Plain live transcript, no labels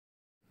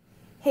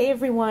Hey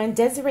everyone,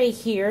 Desiree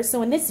here.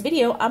 So in this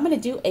video, I'm going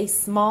to do a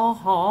small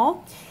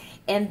haul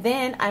and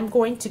then I'm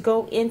going to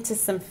go into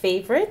some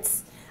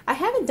favorites. I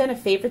haven't done a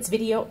favorites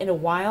video in a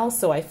while,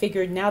 so I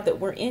figured now that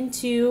we're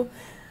into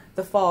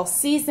the fall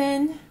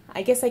season,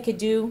 I guess I could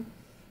do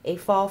a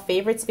fall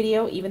favorites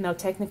video, even though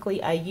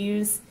technically I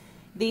use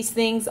these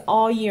things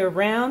all year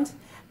round.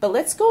 But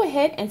let's go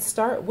ahead and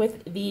start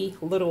with the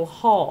little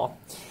haul.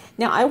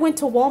 Now I went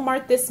to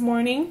Walmart this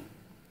morning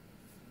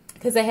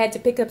because I had to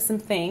pick up some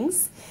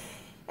things.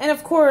 And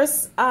of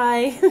course,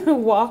 I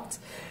walked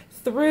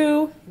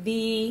through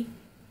the,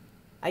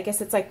 I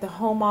guess it's like the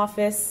home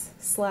office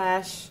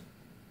slash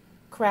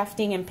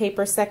crafting and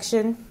paper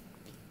section.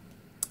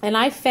 And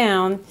I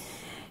found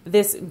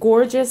this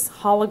gorgeous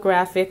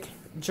holographic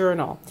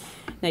journal.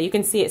 Now you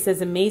can see it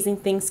says amazing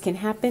things can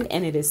happen,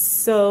 and it is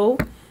so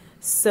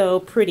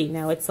pretty.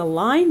 Now it's a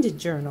lined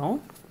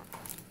journal,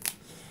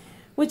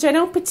 which I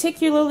don't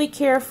particularly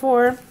care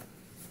for.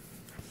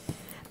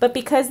 But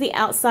because the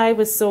outside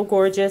was so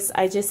gorgeous,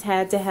 I just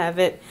had to have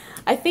it.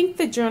 I think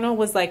the journal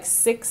was like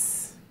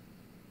 $6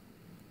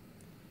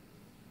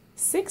 or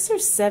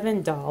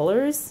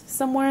 $7,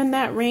 somewhere in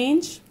that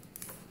range.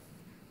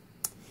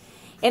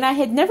 And I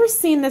had never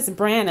seen this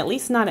brand, at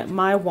least not at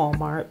my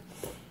Walmart.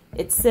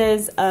 It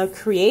says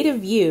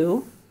Creative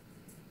You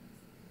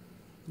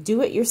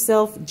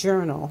Do-It-Yourself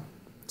Journal,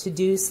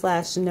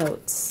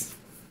 to-do/notes.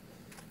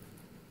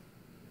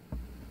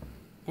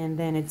 And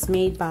then it's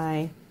made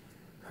by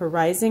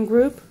Horizon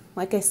Group.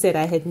 Like I said,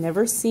 I had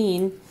never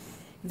seen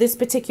this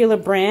particular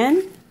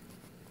brand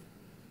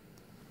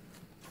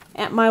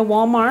at my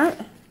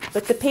Walmart,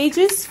 but the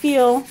pages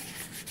feel,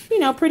 you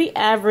know, pretty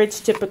average,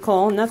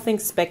 typical, nothing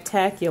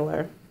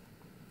spectacular.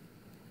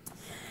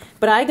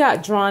 But I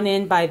got drawn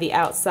in by the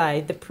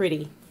outside, the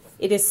pretty.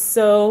 It is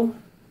so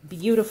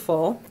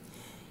beautiful.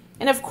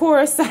 And of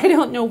course, I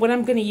don't know what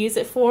I'm going to use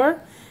it for,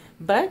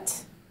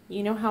 but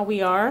you know how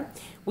we are.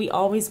 We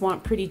always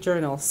want pretty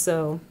journals,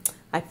 so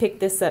I picked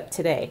this up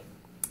today.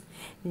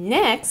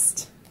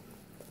 Next,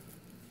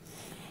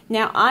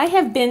 now I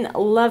have been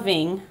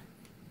loving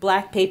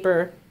black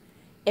paper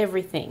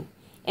everything,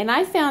 and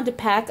I found a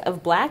pack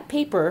of black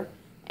paper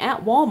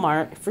at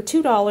Walmart for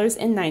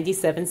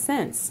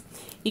 $2.97.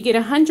 You get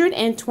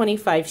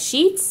 125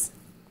 sheets,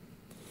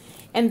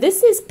 and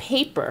this is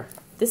paper.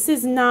 This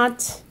is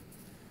not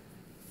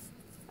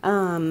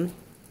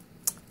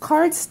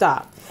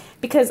cardstock,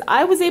 because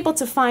I was able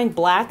to find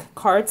black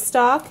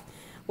cardstock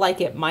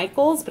like at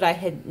Michael's, but I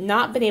had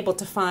not been able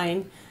to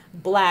find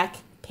black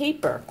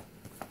paper.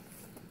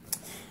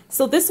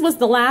 So this was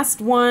the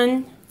last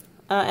one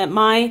at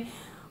my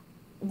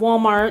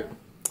Walmart.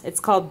 It's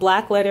called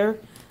Black Letter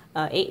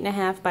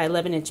 8.5 by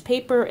 11-inch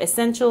paper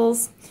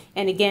essentials,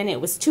 and again it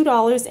was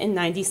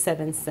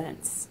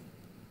 $2.97.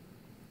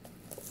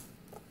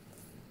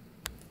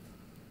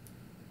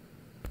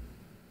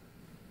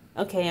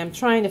 Okay, I'm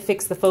trying to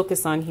fix the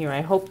focus on here.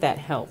 I hope that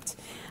helped.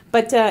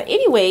 But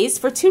anyways,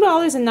 for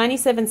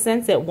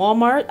 $2.97 at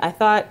Walmart, I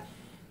thought,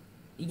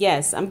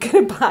 yes, I'm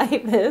going to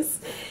buy this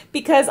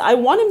because I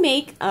want to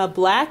make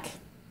black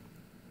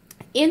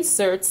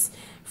inserts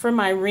for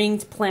my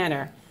ringed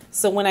planner.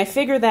 So when I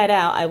figure that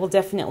out, I will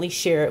definitely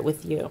share it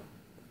with you.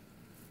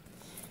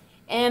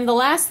 And the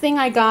last thing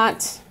I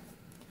got,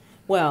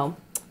 well,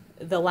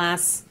 the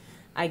last,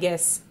 I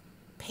guess,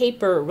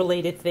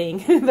 paper-related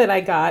thing that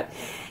I got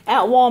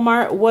at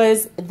Walmart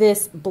was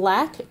this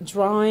black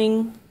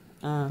drawing,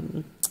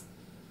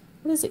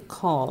 what is it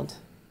called?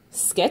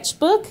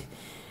 Sketchbook.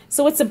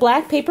 So it's a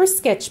black paper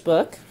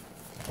sketchbook,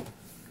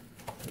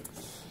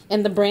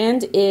 and the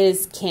brand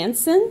is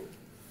Canson.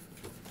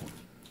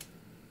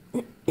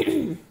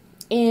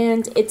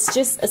 And it's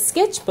just a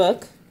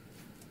sketchbook,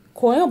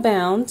 coil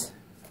bound,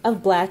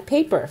 of black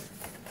paper.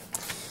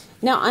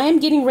 Now I am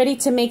getting ready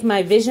to make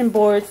my vision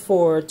board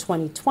for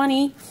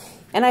 2020,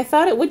 and I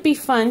thought it would be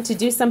fun to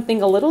do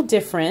something a little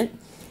different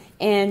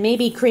and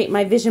maybe create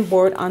my vision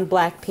board on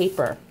black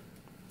paper.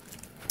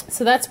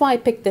 So that's why I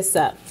picked this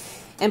up.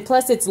 And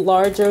plus it's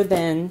larger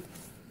than,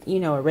 you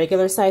know, a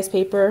regular size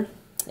paper.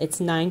 It's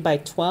 9 by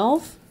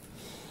 12.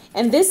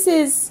 And this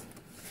is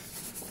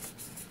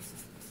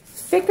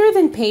thicker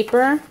than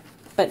paper,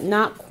 but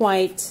not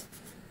quite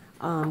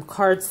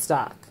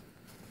cardstock.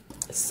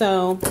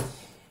 So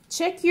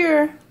check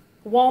your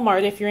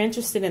Walmart if you're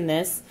interested in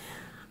this.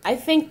 I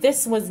think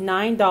this was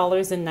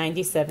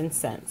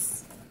 $9.97.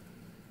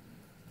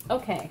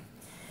 Okay,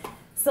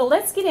 so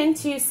let's get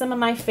into some of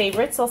my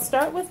favorites. I'll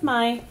start with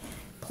my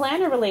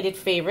planner related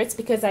favorites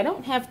because I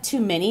don't have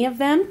too many of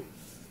them.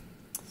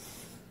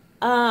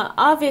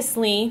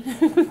 Obviously,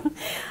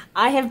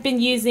 I have been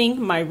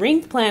using my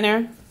ringed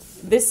planner.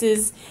 This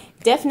is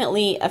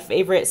definitely a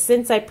favorite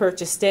since I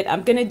purchased it.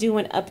 I'm going to do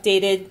an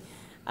updated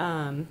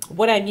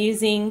what I'm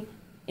using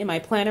in my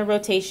planner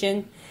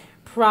rotation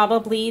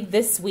probably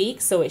this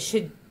week, so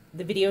the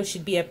video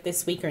should be up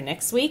this week or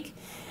next week.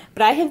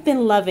 But I have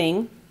been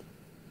loving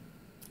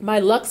my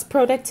Luxe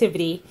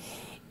Productivity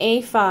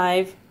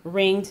A5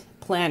 ringed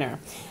planner.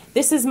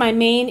 This is my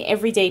main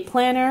everyday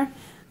planner.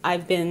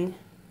 I've been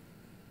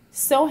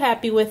So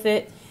happy with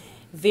it.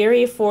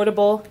 Very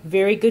affordable,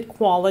 very good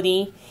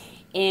quality,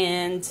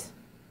 and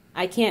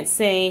I can't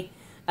say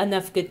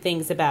enough good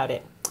things about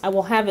it. I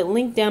will have it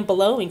linked down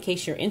below in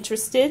case you're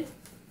interested.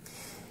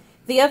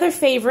 The other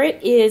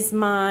favorite is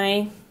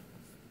my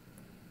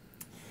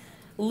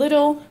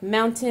Little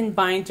Mountain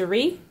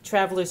Bindery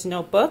Traveler's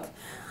Notebook.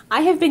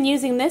 I have been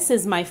using this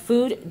as my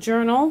food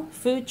journal,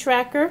 food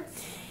tracker.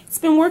 It's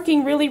been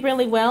working really,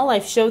 really well.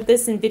 I've showed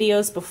this in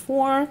videos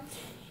before,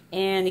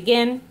 and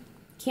again,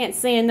 can't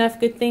say enough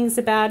good things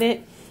about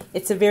it.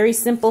 It's a very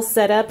simple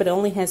setup. It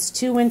only has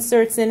 2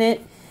 inserts in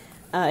it.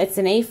 It's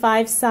an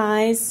A5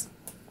 size,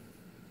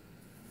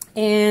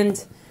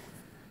 and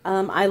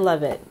I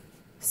love it.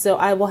 So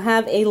I will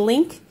have a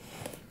link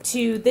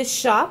to this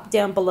shop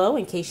down below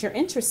in case you're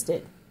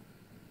interested.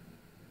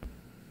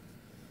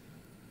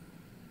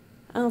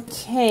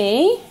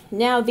 Okay,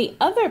 now the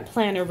other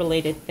planner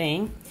related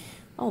thing.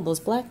 Oh, those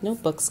black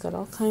notebooks got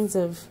all kinds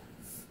of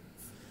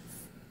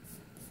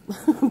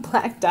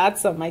black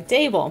dots on my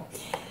table.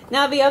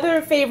 Now the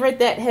other favorite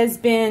that has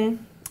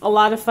been a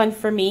lot of fun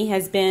for me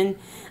has been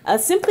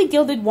Simply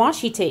Gilded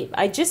Washi Tape.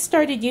 I just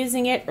started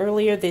using it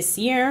earlier this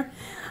year.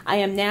 I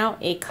am now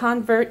a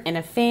convert and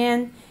a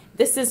fan.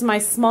 This is my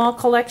small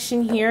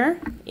collection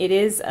here. It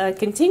is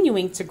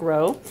continuing to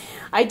grow.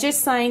 I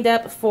just signed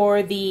up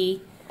for the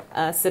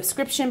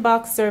subscription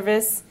box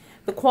service.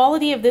 The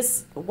quality of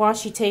this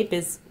washi tape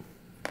is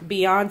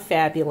beyond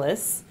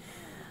fabulous.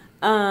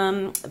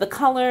 The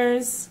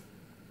colors,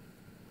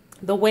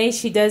 the way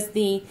she does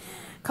the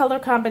color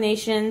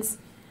combinations,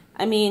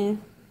 I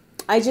mean,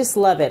 I just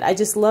love it. I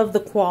just love the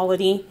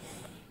quality,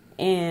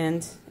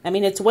 and I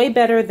mean, it's way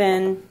better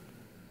than,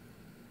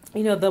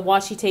 you know, the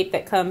washi tape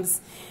that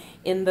comes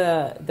in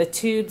the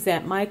tubes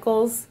at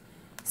Michael's.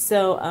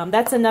 So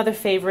that's another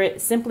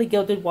favorite, Simply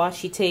Gilded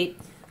Washi Tape.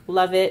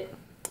 Love it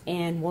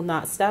and will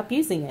not stop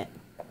using it.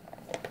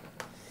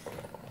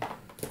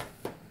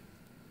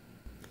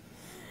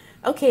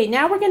 Okay,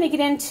 now we're going to get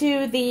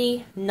into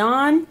the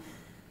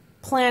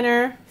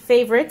non-planner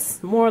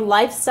favorites, more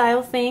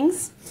lifestyle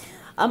things.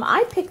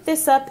 I picked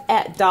this up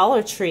at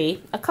Dollar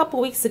Tree a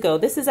couple weeks ago.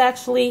 This is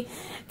actually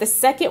the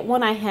second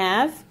one I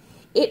have.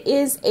 It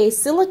is a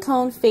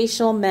silicone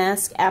facial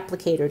mask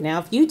applicator. Now,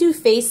 if you do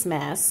face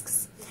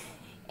masks,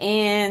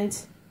 and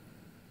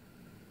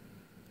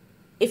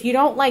if you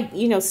don't like,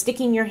 you know,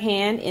 sticking your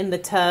hand in the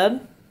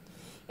tub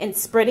and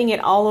spreading it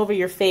all over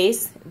your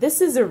face,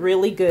 this is a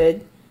really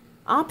good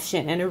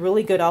option and a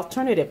really good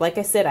alternative. Like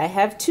I said, I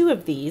have 2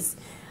 of these.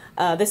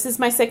 This is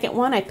my second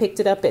one. I picked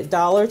it up at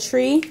Dollar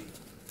Tree.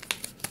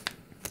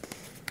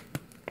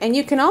 And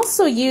you can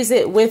also use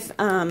it with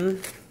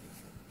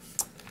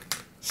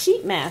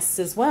sheet masks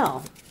as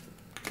well.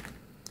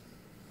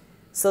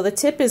 So the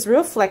tip is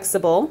real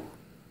flexible,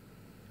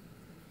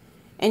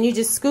 and you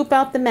just scoop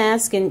out the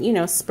mask and, you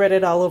know, spread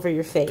it all over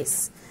your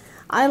face.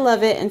 I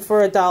love it, and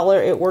for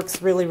 $1 it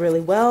works really, really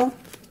well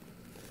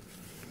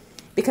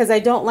because I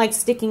don't like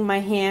sticking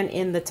my hand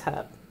in the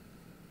tub.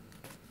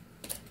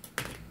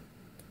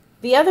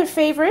 The other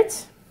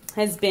favorite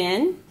has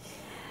been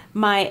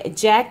my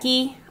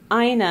Jackie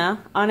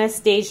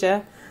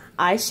Anastasia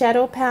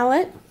eyeshadow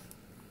palette.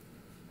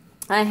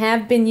 I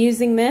have been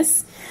using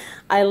this.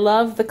 I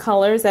love the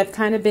colors. I've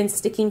kind of been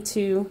sticking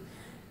to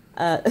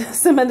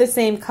some of the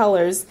same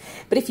colors.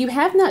 But if you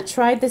have not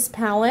tried this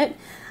palette,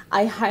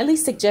 I highly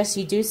suggest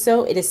you do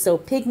so. It is so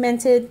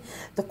pigmented.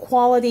 The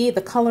quality,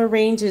 the color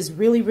range is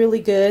really, really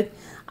good.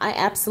 I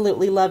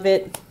absolutely love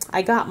it.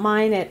 I got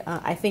mine at,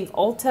 I think,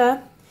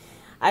 Ulta.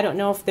 I don't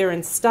know if they're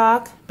in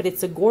stock, but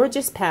it's a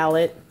gorgeous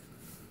palette.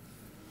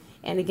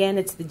 And again,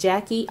 it's the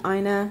Jackie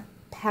Ina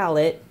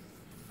palette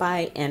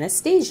by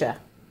Anastasia.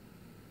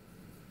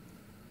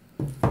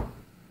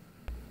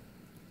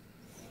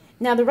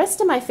 Now, the rest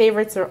of my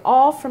favorites are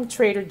all from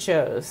Trader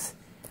Joe's,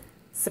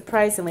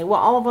 surprisingly. Well,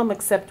 all of them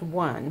except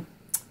one.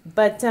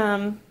 But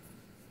the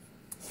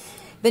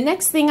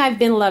next thing I've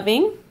been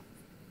loving,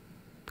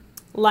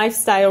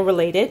 lifestyle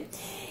related,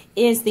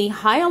 is the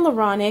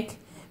Hyaluronic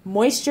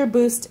Moisture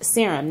Boost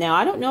Serum. Now,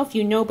 I don't know if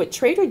you know, but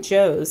Trader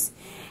Joe's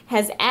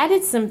has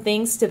added some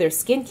things to their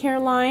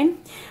skincare line.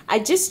 I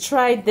just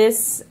tried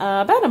this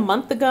about a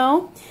month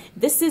ago.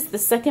 This is the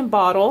second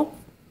bottle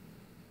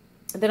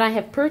that I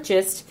have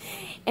purchased,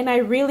 and I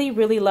really,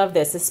 really love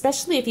this,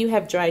 especially if you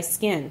have dry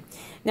skin.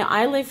 Now,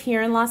 I live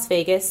here in Las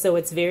Vegas, so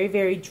it's very,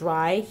 very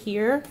dry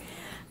here,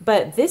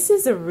 but this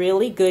is a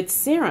really good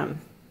serum.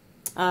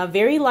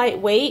 Very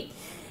lightweight,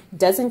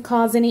 doesn't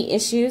cause any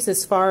issues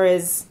as far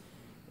as,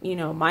 you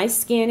know, my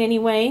skin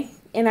anyway,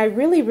 and I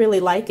really, really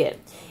like it.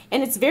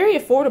 And it's very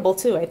affordable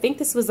too. I think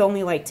this was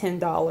only like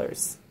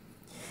 $10.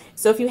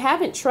 So if you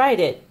haven't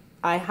tried it,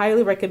 I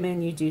highly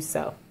recommend you do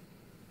so.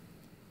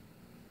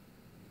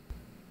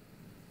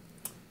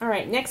 All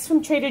right, next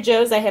from Trader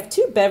Joe's, I have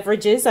 2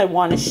 beverages I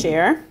want to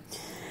share.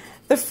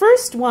 The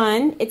first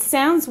one, it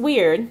sounds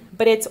weird,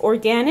 but it's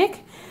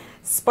organic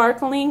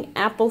sparkling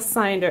apple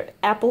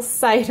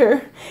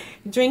cider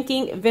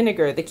drinking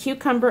vinegar, the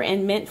cucumber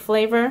and mint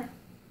flavor.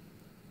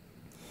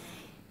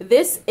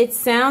 It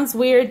sounds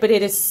weird, but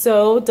it is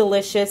so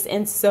delicious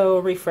and so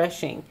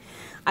refreshing.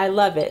 I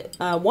love it.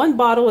 One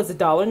bottle is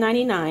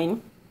 $1.99,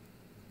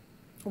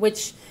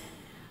 which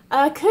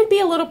could be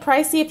a little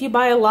pricey if you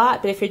buy a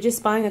lot, but if you're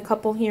just buying a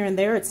couple here and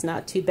there, it's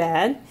not too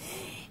bad.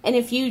 And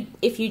if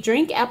you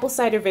drink apple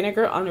cider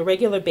vinegar on a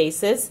regular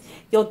basis,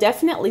 you'll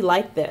definitely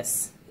like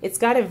this. It's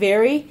got a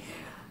very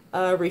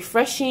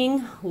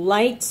refreshing,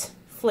 light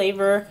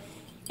flavor,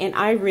 and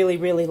I really,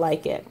 really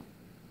like it.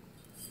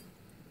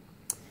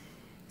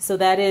 So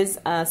that is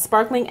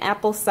sparkling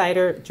apple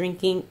cider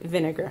drinking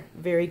vinegar.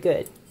 Very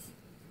good.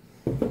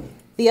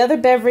 The other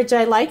beverage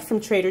I like from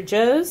Trader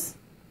Joe's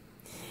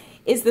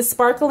is the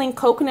sparkling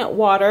coconut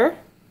water.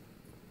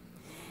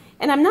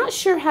 And I'm not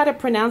sure how to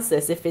pronounce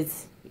this, if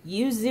it's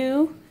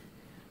yuzu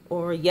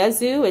or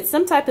yuzu. It's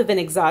some type of an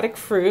exotic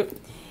fruit.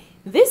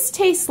 This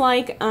tastes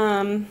like,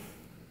 I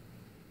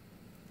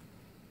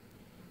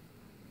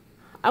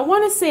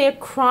want to say a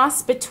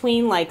cross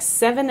between like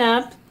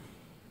 7-Up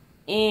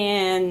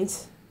and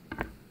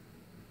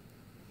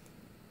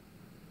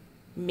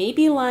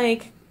maybe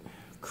like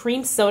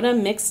cream soda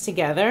mixed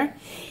together.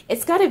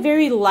 It's got a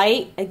very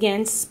light,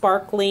 again,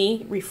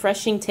 sparkly,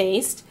 refreshing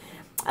taste.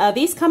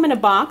 These come in a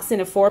box in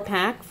a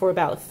 4-pack for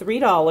about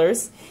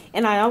 $3,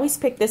 and I always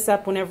pick this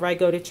up whenever I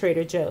go to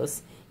Trader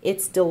Joe's.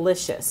 It's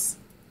delicious.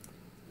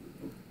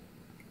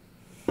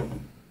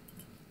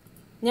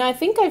 Now, I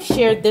think I've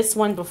shared this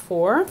one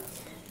before.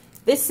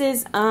 This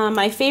is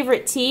my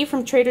favorite tea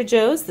from Trader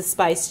Joe's, the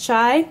spiced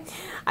chai.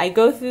 I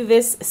go through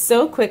this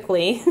so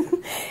quickly,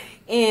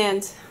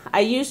 and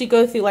I usually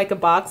go through like a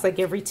box like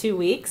every 2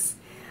 weeks.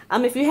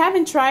 If you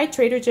haven't tried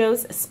Trader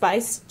Joe's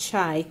spiced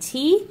chai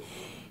tea,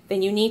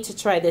 then you need to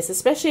try this,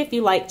 especially if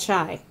you like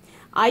chai.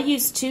 I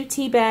use 2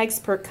 tea bags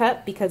per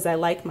cup because I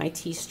like my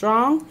tea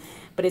strong,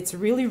 but it's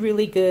really,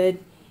 really good,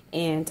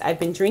 and I've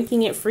been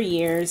drinking it for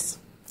years,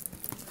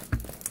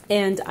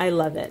 and I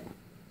love it.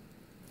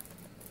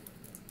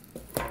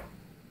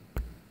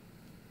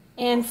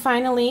 And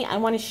finally, I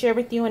want to share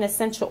with you an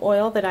essential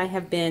oil that I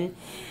have been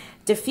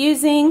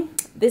diffusing.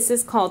 This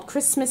is called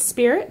Christmas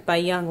Spirit by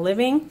Young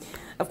Living.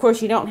 Of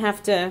course, you don't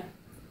have to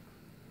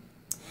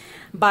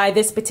buy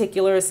this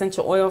particular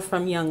essential oil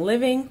from Young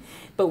Living,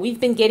 but we've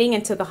been getting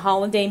into the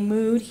holiday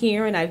mood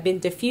here, and I've been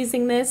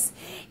diffusing this,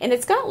 and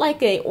it's got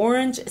like a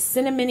orange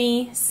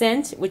cinnamony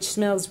scent, which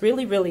smells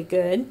really, really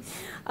good.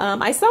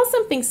 I saw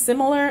something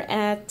similar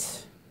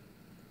at,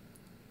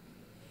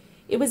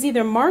 it was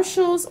either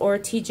Marshall's or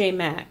TJ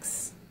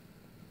Maxx,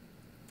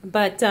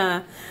 but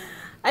I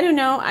don't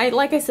know.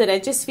 Like I said, I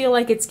just feel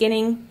like it's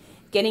getting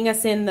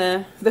us in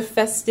the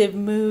festive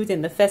mood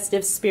and the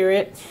festive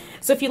spirit.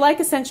 So if you like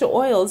essential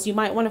oils, you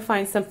might want to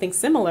find something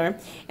similar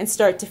and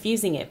start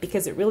diffusing it,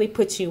 because it really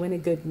puts you in a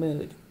good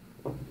mood.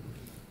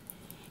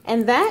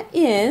 And that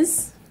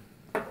is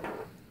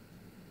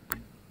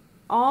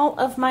all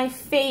of my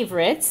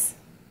favorites,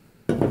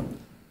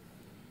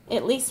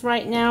 at least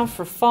right now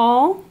for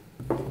fall.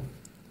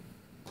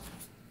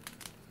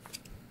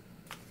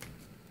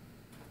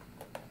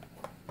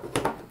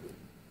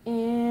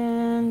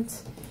 And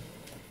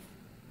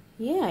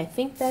yeah, I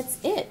think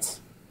that's it.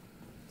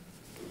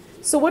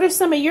 So what are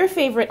some of your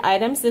favorite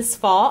items this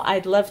fall?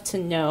 I'd love to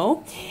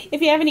know.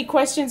 If you have any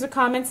questions or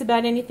comments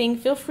about anything,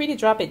 feel free to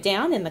drop it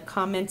down in the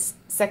comments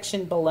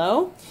section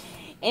below.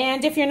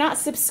 And if you're not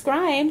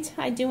subscribed,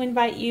 I do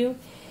invite you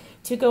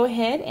to go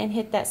ahead and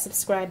hit that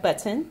subscribe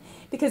button,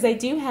 because I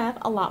do have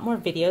a lot more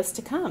videos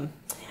to come.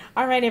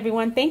 All right,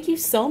 everyone, thank you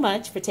so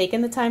much for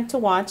taking the time to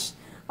watch.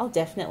 I'll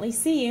definitely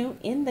see you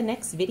in the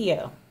next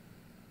video.